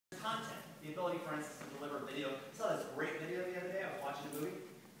ability, for instance, to deliver video. I saw this great video the other day. I was watching a movie.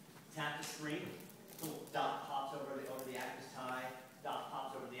 Tap the screen. Little dot pops over the actor's tie. Dot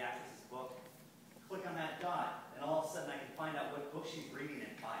pops over the actress's book. Click on that dot, and all of a sudden I can find out what book she's reading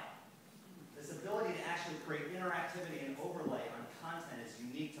and buy it. This ability to actually create interactivity and overlay on content is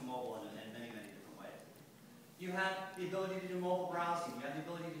unique to mobile in many, many different ways. You have the ability to do mobile browsing. You have the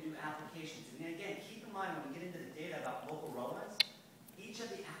ability to do applications. And again, keep in mind when we get into the data about local relevance, each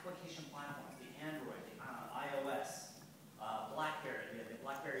of the application platforms, the Android, the iOS, BlackBerry, the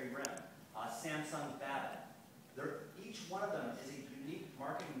BlackBerry RIM, Samsung Babbitt, each one of them is a unique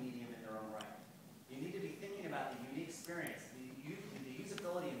marketing medium in their own right. You need to be thinking about the unique experience, the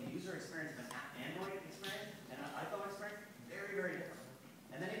usability and the user experience of an Android experience and an iPhone experience, very, very different.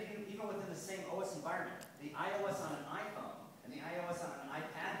 And then even within the same OS environment, the iOS on an iPhone and the iOS on an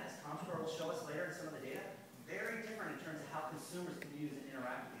iPad, as Comscore will show us later in some of the data, very different in terms of how consumers can use and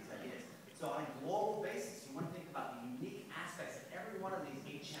interact with these ideas. So on a global basis, you want to think about the unique aspects of every one of these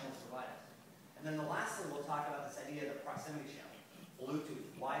 8 channels provided. And then lastly, we'll talk about this idea of the proximity channel.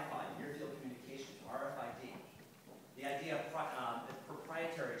 Bluetooth, Wi-Fi, near-field communication, RFID. The idea of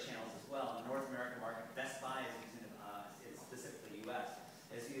proprietary channels as well. In the North American market, Best Buy is using, specifically US,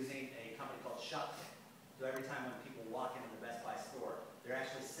 is using a company called ShopKit. So every time when people walk into the Best Buy store, they're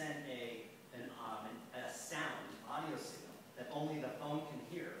actually sent a sound, audio signal that only the phone can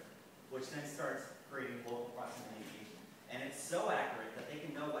hear, which then starts creating local proximity engagement. And it's so accurate that they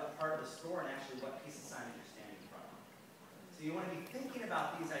can know what part of the store and actually what piece of signage you're standing in front of. So you want to be thinking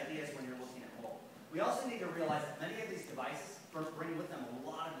about these ideas when you're looking at mobile. We also need to realize that many of these devices bring with them a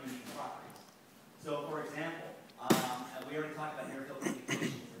lot of unique properties. So for example, we already talked about near-field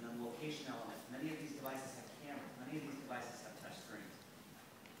communications and then location elements. Many of these devices have cameras. Many of these devices have touch screens.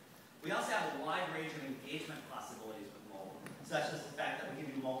 We also have a wide range of engagement possibilities with mobile, such as the fact that we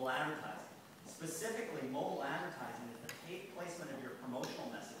can do mobile advertising. Specifically, mobile advertising is the paid placement of your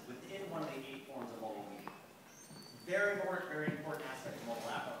promotional message within one of the 8 forms of mobile media. Very important aspect of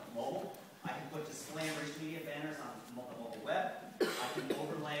mobile. I can put display and rich media banners on the mobile web. I can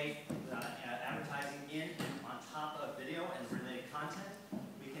overlay advertising in and on top of video and related content.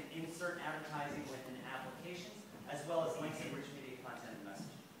 We can insert advertising within applications, as well as links and rich media content and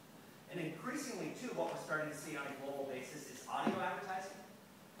messaging. And increasingly, too, what we're starting to see on a global basis is audio advertising.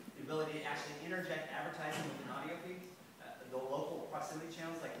 The ability to actually interject advertising within audio feeds, the local proximity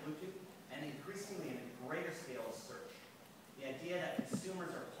channels like Bluetooth, and increasingly in a greater scale is search. The idea that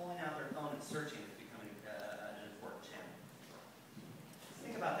consumers are pulling out their phone and searching is becoming an important channel. Let's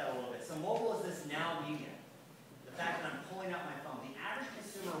think about that a little bit. So mobile is this now medium. The fact that I'm pulling out my phone. The average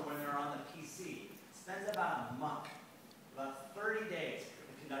consumer, when they're on the PC, spends about a month, about 30 days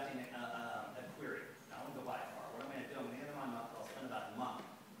conducting a query. Now, I won't go by far. What am I going to do? I'm going to get them on a month. I'll spend about a month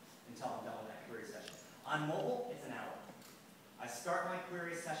until I'm done with that query session. On mobile, it's an hour. I start my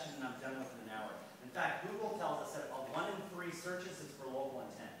query session and I'm done within an hour. In fact, Google tells us that 1 in 3 searches is for local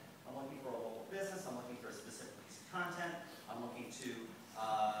intent. I'm looking for a local business. I'm looking for a specific piece of content. I'm looking to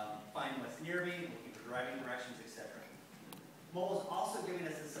find what's near me, looking for driving directions, etc. Mobile is also giving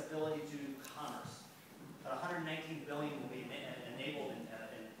us this ability to do commerce. About 119 billion will be enabled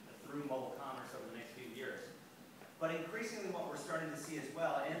through mobile commerce over the next few years. But increasingly, what we're starting to see as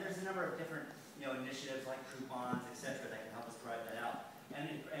well, and there's a number of different initiatives like coupons, etc., that can help us drive that out. And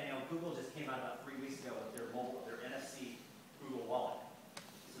Google just came out about 3 weeks ago with their NFC Google Wallet.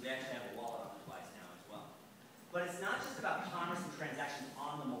 So they actually have a wallet on the device now as well. But it's not just about commerce and transactions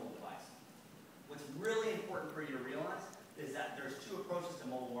on the mobile device. What's really important for you to realize is that there's 2 approaches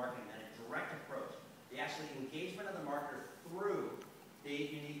to mobile marketing, and a direct approach, the actual engagement of the marketer through the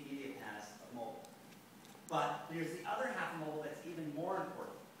unique media paths of mobile. But there's the other half of mobile that's even more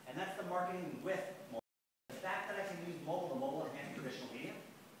important, and that's the marketing with mobile. The fact that I can use mobile to mobile enhance traditional media,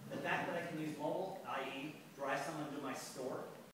 the fact that I can use mobile, i.e. drive someone to my store,